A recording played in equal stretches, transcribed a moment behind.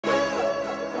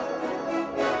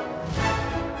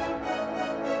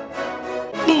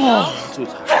Oh, too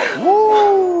tight.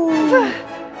 Woo!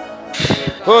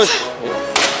 Push.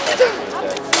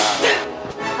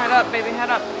 Head up, baby, head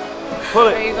up. Pull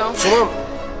it. There you go. Come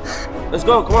on. Let's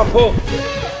go. Come on, pull.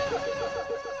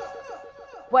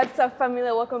 What's up,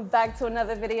 Familia? Welcome back to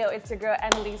another video. It's your girl,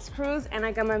 Annalise Cruz, and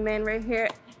I got my man right here,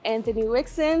 Anthony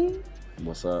Wixon.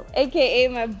 What's up? AKA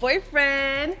my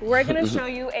boyfriend. We're gonna show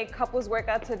you a couples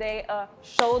workout today, a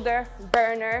shoulder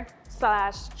burner /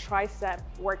 tricep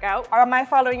workout. Am I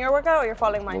following your workout or you're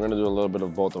following mine? We're gonna do a little bit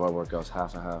of both of our workouts,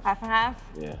 half and half. Half and half?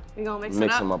 Yeah. We're gonna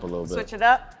mix them up a little bit. Switch it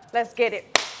up. Let's get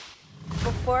it.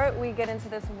 Before we get into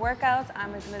this workout,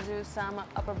 I'm gonna do some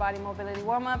upper body mobility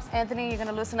warm-ups. Anthony, you're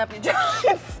gonna loosen up your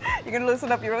joints. You're gonna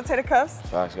loosen up your rotator cuffs.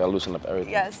 Facts, you gotta loosen up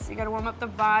everything. Yes, you gotta warm up the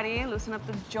body, loosen up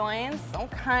the joints.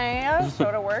 Okay,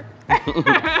 shoulder work.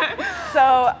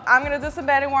 So I'm gonna do some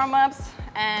body warm-ups,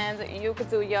 and you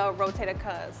could do your rotator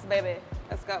cuffs, baby.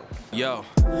 Let's go. Yo,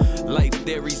 life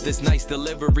theories, this nice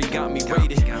delivery got me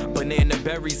rated. Banana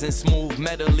berries and smooth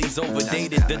metals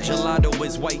overdated. The gelato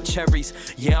is white cherries.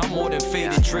 Yeah, I'm more than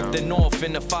faded. Drifting off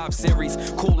in the 5 Series.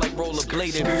 Cool like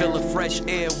rollerblading. Feel the fresh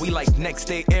air. We like next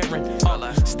day airing.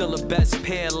 Still the best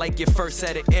pair like your first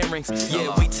set of earrings.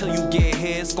 Yeah, wait till you get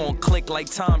here. It's gonna click like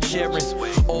time sharing.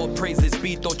 All praises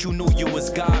be, thought you knew you was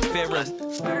God-fearing.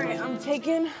 All right, I'm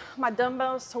taking my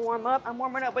dumbbells to warm up. I'm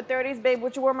warming up with 30s, babe.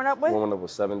 What you warming up with? Warming up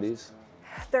with 70s.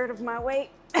 Third of my weight.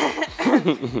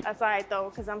 That's all right though,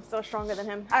 because I'm still stronger than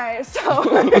him. All right, so. All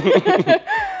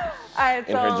right,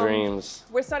 In her dreams.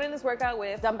 We're starting this workout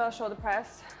with dumbbell shoulder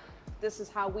press. This is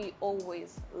how we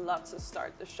always love to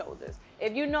start the shoulders.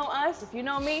 If you know us, if you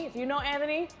know me, if you know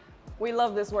Anthony, we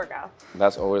love this workout.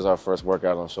 That's always our first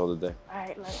workout on shoulder day. All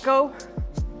right, let's go.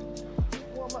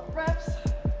 Warm up reps.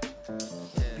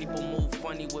 People move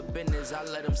funny with business. I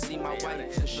let them see my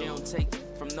wife. Cause she don't take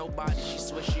from nobody. She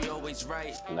swear she always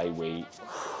right. Lightweight.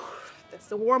 That's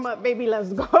the warm up, baby.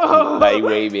 Let's go.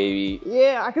 Lightweight, baby.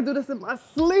 Yeah, I could do this in my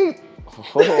sleep.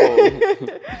 Oh.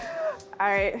 All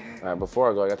right. All right, before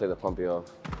I go, I gotta take the pumpy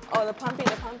off. Oh, the pumpy,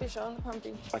 show them the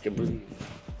pumpy. I can breathe.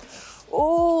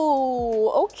 Ooh,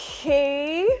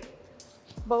 okay.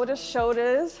 Bow the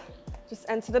shoulders. Just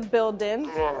enter the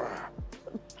building.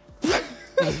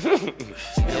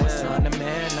 It's on the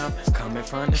man, I'm coming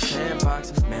from the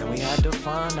sandbox. Man, we had to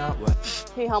find out what.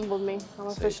 He humbled me. I'm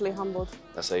officially humbled.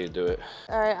 That's how you do it.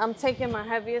 All right, I'm taking my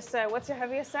heaviest set. What's your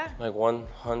heaviest set? Like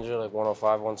 100, like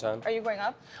 105, 110. Are you going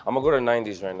up? I'm gonna go to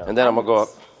 90s right now. And then I'm gonna go up.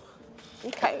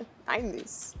 Okay,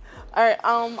 90s. All right,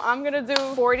 I'm gonna do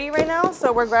 40 right now.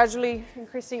 So we're gradually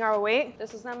increasing our weight.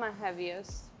 This is not my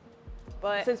heaviest,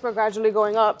 but since we're gradually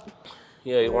going up.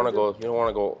 Yeah, you wanna go, you don't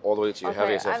wanna go all the way to your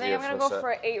heaviest. I think I'm gonna go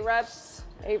for 8 reps.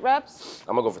 8 reps?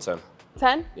 I'm gonna go for 10.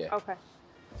 10? Yeah. Okay.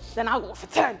 Then I'll go for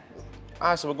 10. All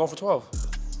right, so we're going for 12.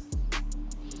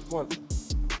 1,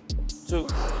 2,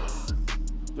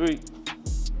 3,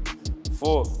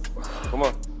 4, come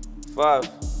on. 5,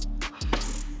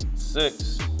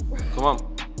 6, come on.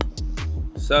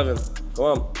 7, come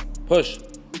on. Push,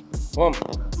 come on.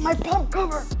 My pump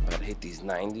cover. I gotta hit these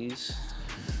 90s.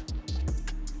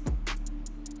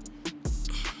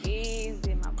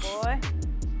 Easy, my boy.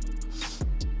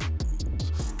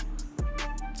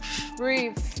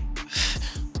 Breathe.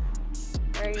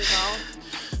 There you go.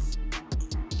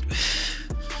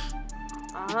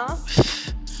 Uh-huh.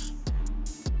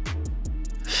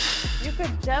 You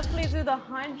could definitely do the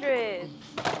 100.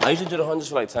 I usually do the 100s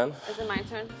for like 10. Is it my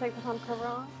turn to take the pump cover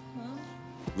off?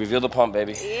 Reveal the pump,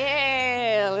 baby.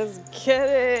 Yeah, let's get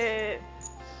it.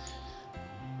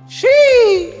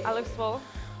 Shee! I look swole.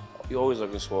 You always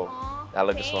looking swole. I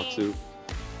look swole too.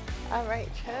 All right,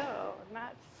 chill.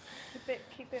 Not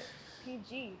keep it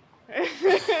PG.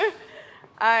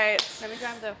 All right, let me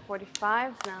grab the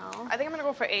 45s now. I think I'm gonna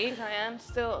go for 8. I am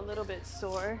still a little bit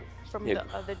sore from the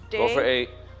other day. Go for 8.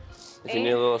 If you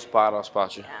need a little spot, I'll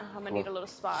spot you. Yeah, I'm gonna need a little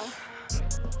spot.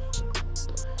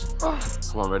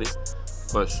 Come on, ready?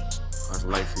 Push. That's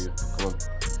light for you. Come on.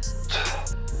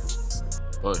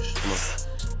 Push. Come on.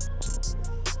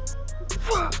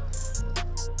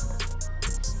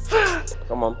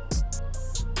 Come on.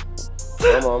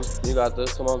 Come on. You got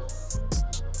this. Come on.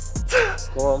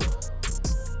 Come on.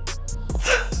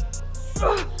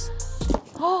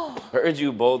 Heard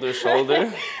you, boulder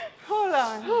shoulder. Hold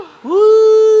on.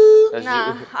 Woo! That's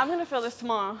Nah, you. I'm gonna feel this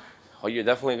tomorrow. Oh, you're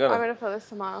definitely gonna. I'm gonna feel this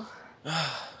tomorrow.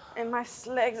 And my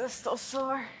legs are still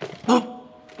sore. Come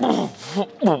on.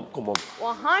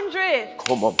 100.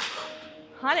 Come on.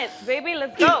 100s, baby,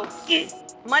 let's go.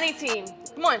 Money team,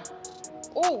 come on.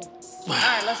 Ooh, all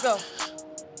right, let's go.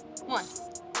 Come on. 1,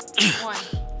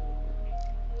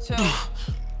 2,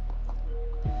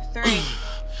 3,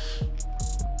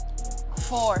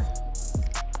 4,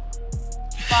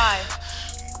 5,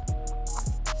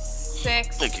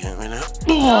 6. I can't right now.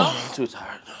 No? Too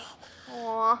tired.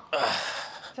 Aw.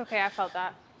 It's okay, I felt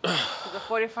that. The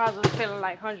 45s was feeling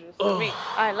like hundreds to me.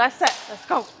 All right, last set, let's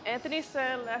go. Anthony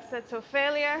said last set to a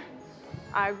failure.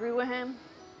 I agree with him.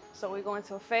 So we're going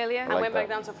to a failure. I went back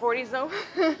down to 40s though.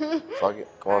 Fuck it,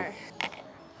 come on.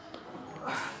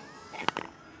 Right.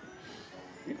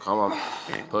 Come on,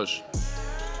 push.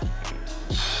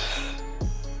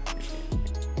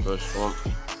 Push, come on.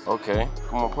 Okay,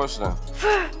 come on, push then.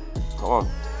 Come on,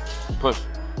 push,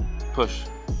 push,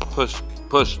 push,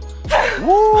 push.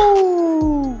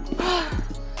 Woo!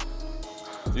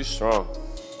 You strong.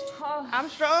 Oh, I'm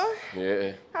strong?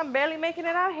 Yeah. I'm barely making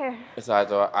it out here. It's alright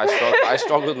though. I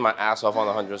struggled my ass off on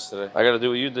the hundreds today. I gotta do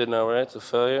what you did now, right? To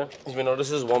failure. Even though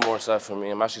this is one more set for me,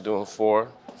 I'm actually doing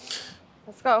 4.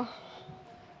 Let's go.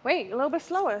 Wait, a little bit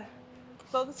slower.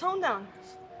 Slow the tone down.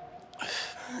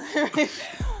 Okay,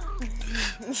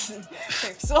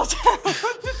 slow down.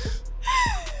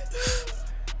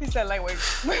 He said lightweight.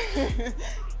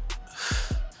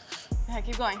 Yeah,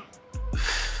 keep going.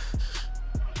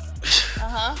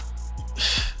 Uh-huh.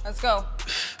 Let's go.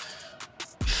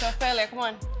 So failure, come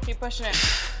on. Keep pushing it.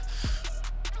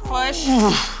 Push,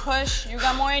 push. You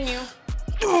got more in you.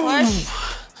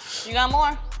 Push. You got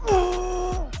more.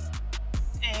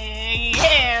 Hey,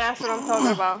 yeah, that's what I'm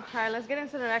talking about. All right, let's get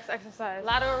into the next exercise.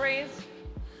 Lateral raise,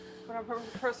 one of our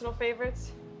personal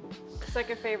favorites.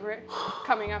 Second favorite,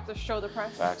 coming after shoulder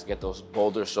press. Facts, get those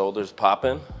boulder shoulders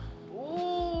popping.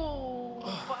 Ooh,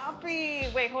 Bobby.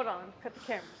 Wait, hold on, cut the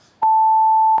cameras.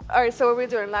 All right, so what are we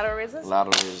doing, lateral raises?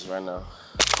 Lateral raises right now.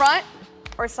 Front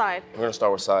or side? We're gonna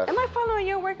start with side. Am I following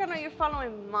your workout or are you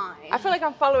following mine? I feel like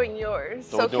I'm following yours.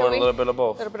 So we're doing a little bit of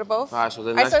both. A little bit of both? All right, so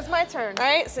then All right, so it's my turn. All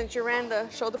right, since you ran the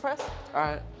shoulder press. All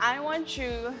right. I want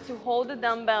you to hold the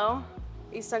dumbbell,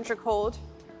 eccentric hold,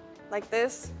 like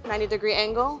this, 90-degree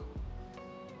angle,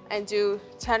 and do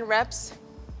 10 reps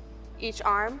each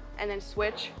arm, and then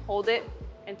switch, hold it,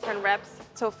 and 10 reps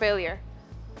till failure,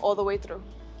 all the way through.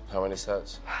 How many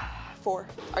sets? 4.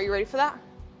 Are you ready for that?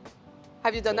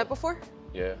 Have you done that before?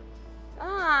 Yeah.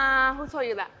 Ah, who told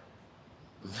you that?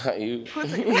 Not you.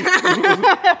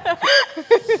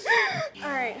 All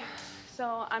right,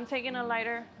 so I'm taking a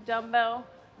lighter dumbbell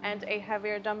and a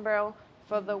heavier dumbbell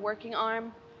for the working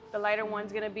arm. The lighter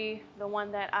one's gonna be the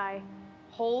one that I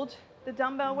hold the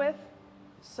dumbbell with.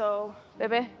 So,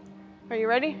 Bebe, are you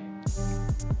ready?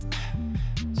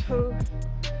 2,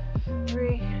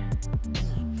 3,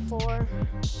 4,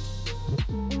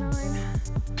 9,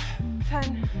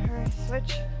 10. All right,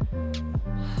 switch.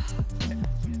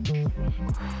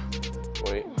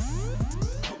 Wait.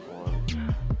 1,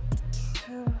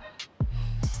 2,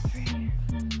 3,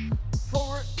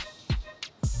 4,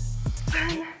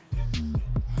 10.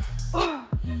 Oh.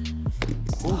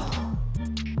 All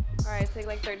right, take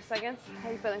like 30 seconds. How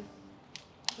you feeling?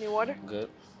 Need water? Good.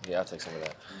 Yeah, I'll take some of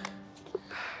that.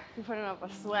 You're putting up a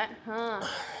sweat, huh?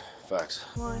 Facts.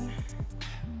 1,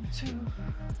 2,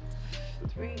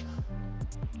 3,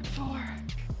 4,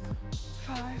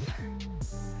 5,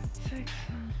 6,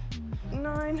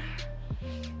 9,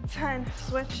 10.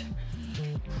 Switch.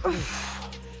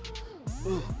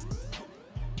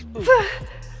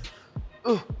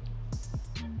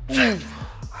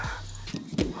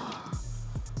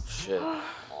 Shit.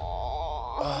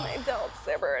 Oh, my delts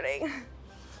are burning.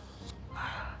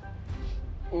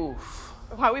 Oof.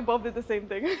 Wow, we both did the same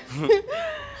thing.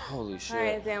 Holy shit. All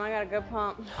right, damn, I got a good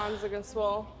pump. Arms looking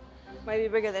swole. Might be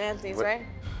bigger than Anthony's, right?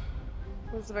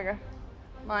 Who's the bigger?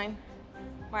 Mine.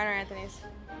 Mine or Anthony's?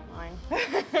 Mine.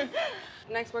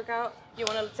 Next workout, you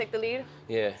want to take the lead?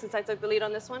 Yeah. Since I took the lead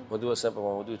on this one? We'll do a simple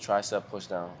one. We'll do tricep push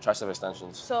down, tricep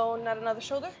extensions. So not another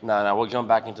shoulder? Nah, we'll jump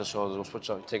back into shoulders. We'll switch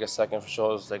up. Take a second for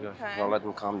shoulders. Take a, Okay. you know, let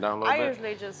them calm down a little I bit.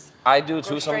 usually just I do go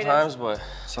too straight sometimes, in. but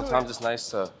sometimes it's nice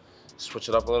to switch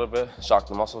it up a little bit. Shock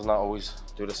the muscles, not always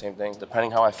do the same thing.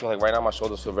 Depending how I feel, like right now my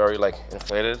shoulders feel very like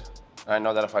inflated. And I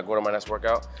know that if I go to my next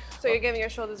workout, So you're giving your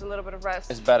shoulders a little bit of rest.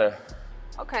 it's better.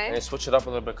 Okay. And you switch it up a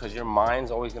little bit because your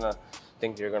mind's always gonna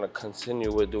think you're gonna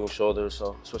continue with doing shoulders.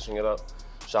 So switching it up,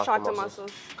 shock the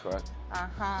muscles. Correct.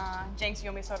 Uh-huh. Jinx, you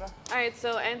owe me soda. All right,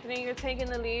 so Anthony, you're taking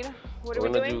the lead. What are We're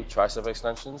we gonna doing? do tricep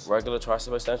extensions, regular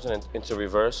tricep extension into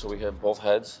reverse. So we hit both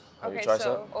heads of your Okay, tricep.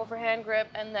 so overhand grip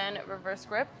and then reverse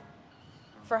grip.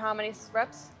 For how many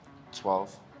reps?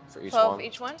 12 for each 12 one.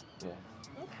 each one? Yeah.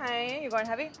 Okay, you're going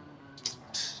heavy?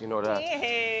 You know that.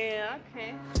 Yeah,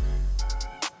 okay.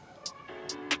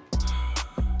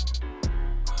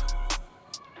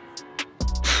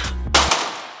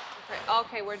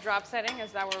 Okay, we're drop setting.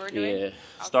 Is that what we're doing? Yeah. Okay.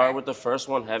 Start with the first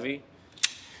one heavy.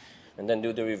 And then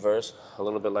do the reverse a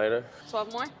little bit lighter.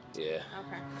 12 more? Yeah.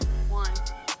 Okay. 1,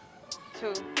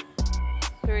 2,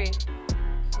 3,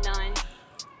 9,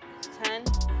 10,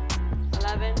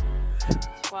 11,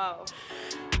 12.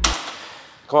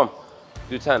 Come on.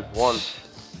 Do 10. 1,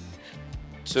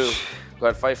 2. Go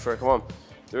ahead, fight for it. Come on.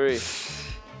 3,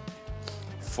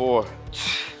 4,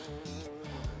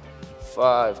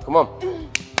 5. Come on.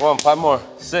 Come on, 5 more.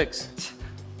 6,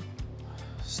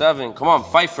 7. Come on,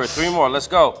 fight for it. 3 more. Let's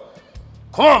go.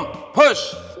 Come on,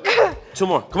 push. 2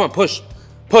 more. Come on, push.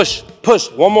 Push,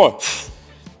 push. 1 more.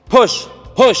 Push,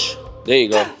 push. There you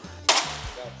go.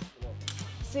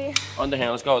 See?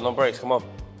 Underhand, let's go. No breaks. Come on.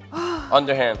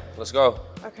 Underhand, let's go.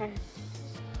 Okay.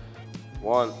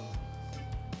 1,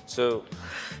 2,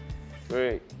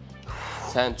 3,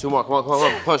 10. 2 more. Come on, come on,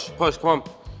 come on. Push, push. Come on.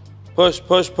 Push,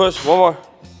 push, push. 1 more.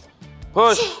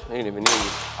 Push. I didn't even need you.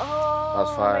 Oh,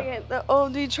 that's fine. Get the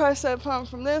OD tricep pump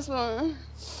from this one.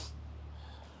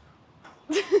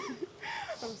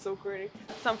 I'm so pretty.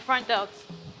 Some front delts.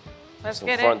 Let's Some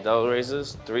get it. front delt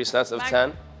raises. 3 sets of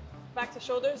 10. Back to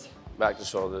shoulders. Back to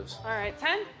shoulders. All right,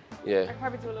 10? Yeah. I can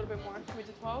probably do a little bit more. Can we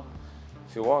do 12?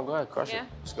 If you want, go ahead, crush Yeah? it.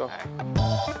 Let's go. All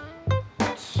right.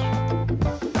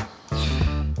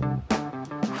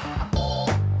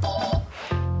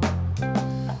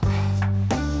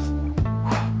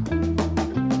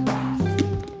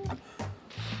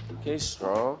 Okay,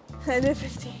 strong. I did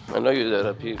 15. I know you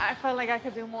did, Pete. I felt like I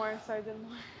could do more, so I did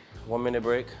more. 1 minute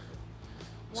break.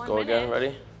 Let's 1 go minute. again.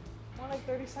 Ready? More like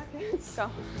 30 seconds. Go.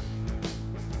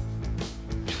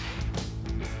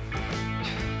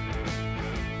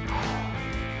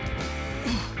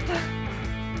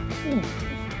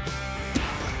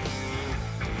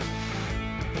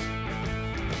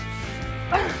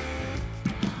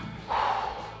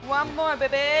 One more,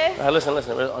 baby. All right, listen,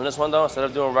 listen. On this one though, instead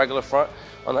of doing regular front,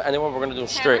 on the anyone, we're gonna do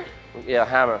straight. Yeah,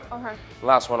 hammer. Okay.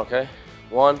 Last one, okay?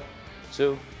 1,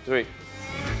 2, 3.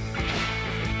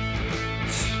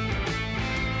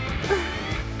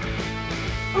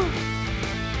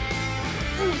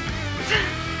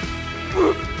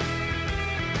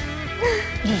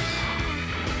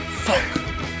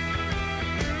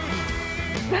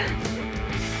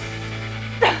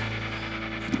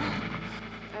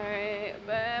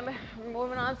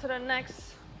 Moving on to the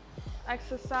next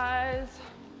exercise.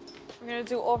 We're gonna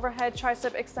do overhead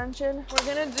tricep extension. We're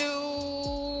gonna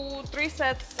do 3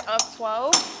 sets of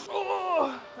 12.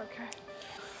 Oh, okay.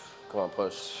 Come on,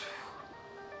 push.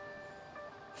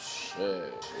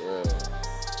 Shit, yeah.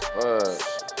 Push.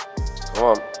 Come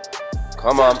on.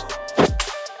 Come on. 1,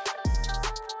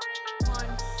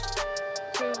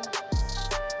 2,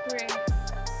 3,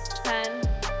 10,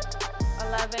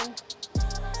 11,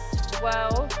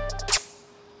 12.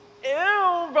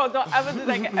 Ew, bro, don't ever do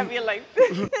that again in your life.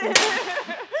 You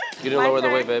didn't lower the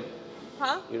weight, babe.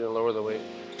 Huh? You didn't lower the weight.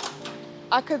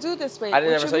 I could do this weight. I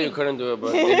didn't ever say you couldn't do it,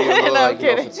 but maybe you're a little, No, like, I'm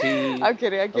kidding. fatigued. I'm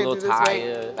kidding. I can't do this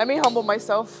weight. Let me humble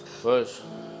myself. Push.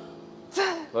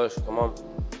 Push. Come on.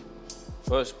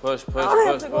 Push, push, push, I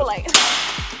have push, to push. go like.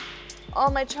 All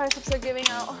my triceps are giving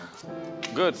out.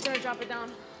 Good. Just gonna drop it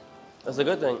down. That's a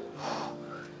good thing.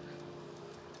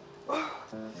 Come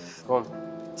on.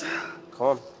 Come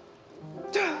on.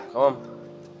 Come on.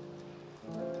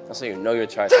 That's how you know your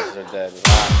triceps are dead.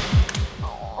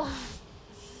 Oh.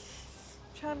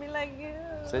 Try me like you.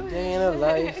 It's a day in a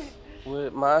life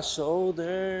with my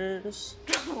shoulders.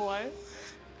 What?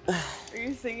 Are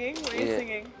you singing? What are you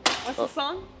singing? What's the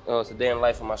song? Oh, it's a day in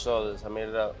life with my shoulders. I made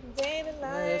it up. Day in a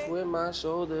Life life. with my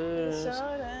shoulders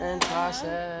and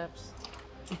triceps.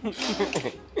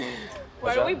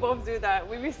 Why do we both do that?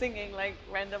 We be singing like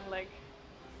random like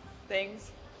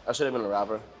things. I should have been a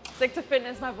rapper. Stick to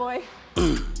fitness, my boy.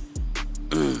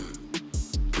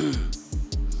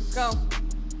 Go.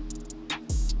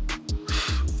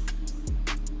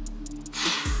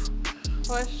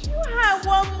 Push. You have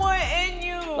one more in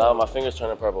you. No, my finger's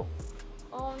turning purple.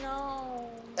 Oh no.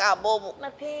 Got bubble. My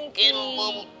pinky. Ew.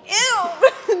 No.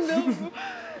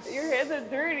 Your hands are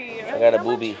dirty. I got a My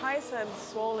boobie. triceps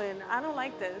swollen. I don't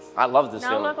like this. I love this Now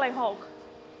I feeling. look like Hulk.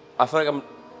 I feel like I'm.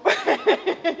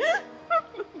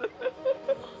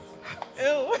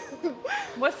 Ew.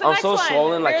 What's the I'm next so one?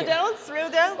 swollen, Rear like- delts? Rear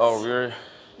delts? Oh, rear.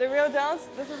 The rear delts,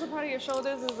 this is the part of your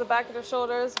shoulders, this is the back of the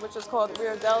shoulders, which is called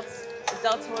rear delts, the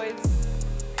deltoids.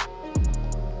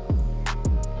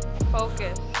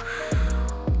 Focus.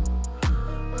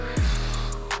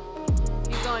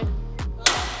 Keep going.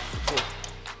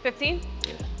 15?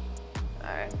 Yeah.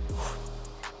 All right.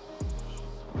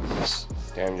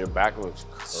 Damn, your back looks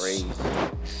crazy.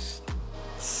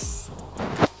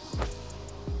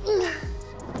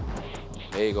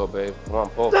 There you go, babe. Come on,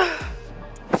 pull.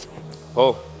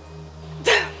 Pull.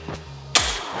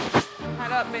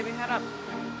 Head up, baby, head up.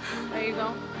 There you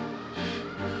go.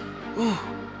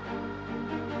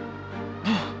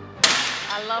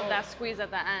 I love that squeeze at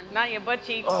the end. Not your butt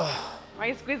cheeks. Why are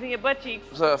you squeezing your butt cheeks?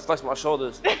 So I flex my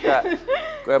shoulders like that.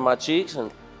 Grab my cheeks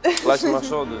and flex my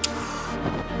shoulders.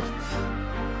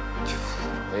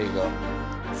 There you go.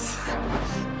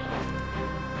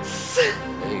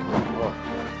 There you go. Come on.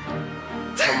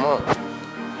 Come on.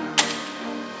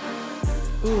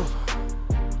 Ooh.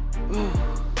 Ooh.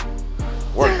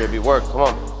 Work, baby, work. Come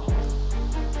on.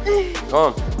 Come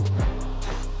on.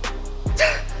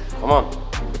 Come on.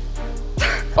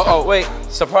 Uh-oh, wait.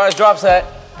 Surprise drop set.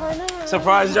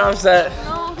 Surprise drop set.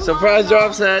 Surprise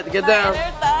drop set. Get down.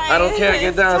 I don't care.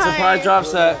 Get down. Surprise drop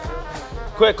set.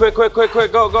 Quick, quick, quick, quick,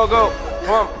 quick. Go, go, go.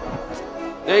 Come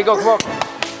on. There you go. Come on.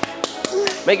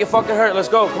 Make it fucking hurt. Let's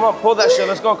go. Come on. Pull that shit.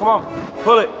 Let's go. Come on.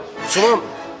 Pull it. Come on.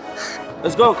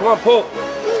 Let's go. Come on. Pull.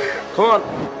 Come on.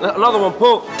 Another one.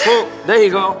 Pull. Pull. There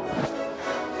you go.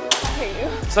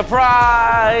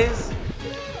 Surprise.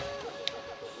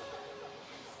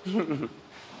 Let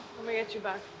me get you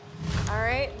back. All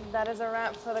right, that is a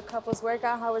wrap for the couples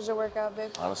workout. How was your workout,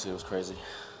 babe? Honestly, it was crazy.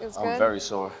 It was good? I'm very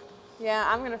sore. Yeah,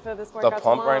 I'm gonna feel this workout The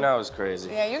pump tomorrow. right now is crazy.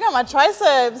 Yeah, you got my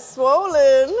triceps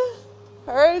swollen.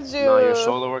 Heard you. No, your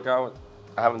shoulder workout,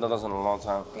 I haven't done those in a long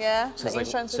time. Yeah? Since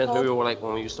Since we were like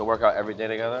when we used to work out every day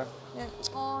together. Yeah.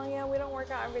 Oh, yeah, we don't work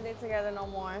out every day together no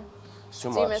more. It's too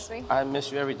much. Do you miss me? I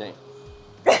miss you every day.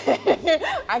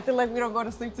 Acting like we don't go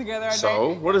to sleep together every day.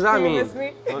 So, what does that mean? Do you miss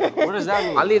me? What does that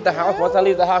mean? I leave the house. Once I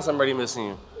leave the house, I'm already missing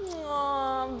you.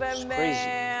 Oh, baby. crazy.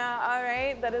 All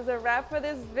right, that is a wrap for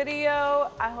this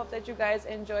video. I hope that you guys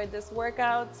enjoyed this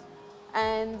workout.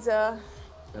 And I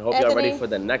hope y'all ready for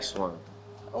the next one.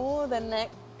 Oh, the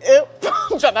next.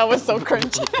 That was so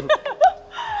cringe.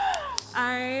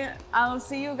 Alright, I'll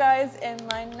see you guys in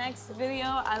my next video.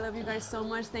 I love you guys so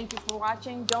much. Thank you for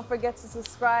watching. Don't forget to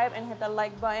subscribe and hit the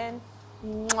like button.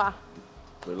 Mwah.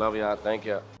 We love y'all. Thank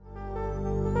you.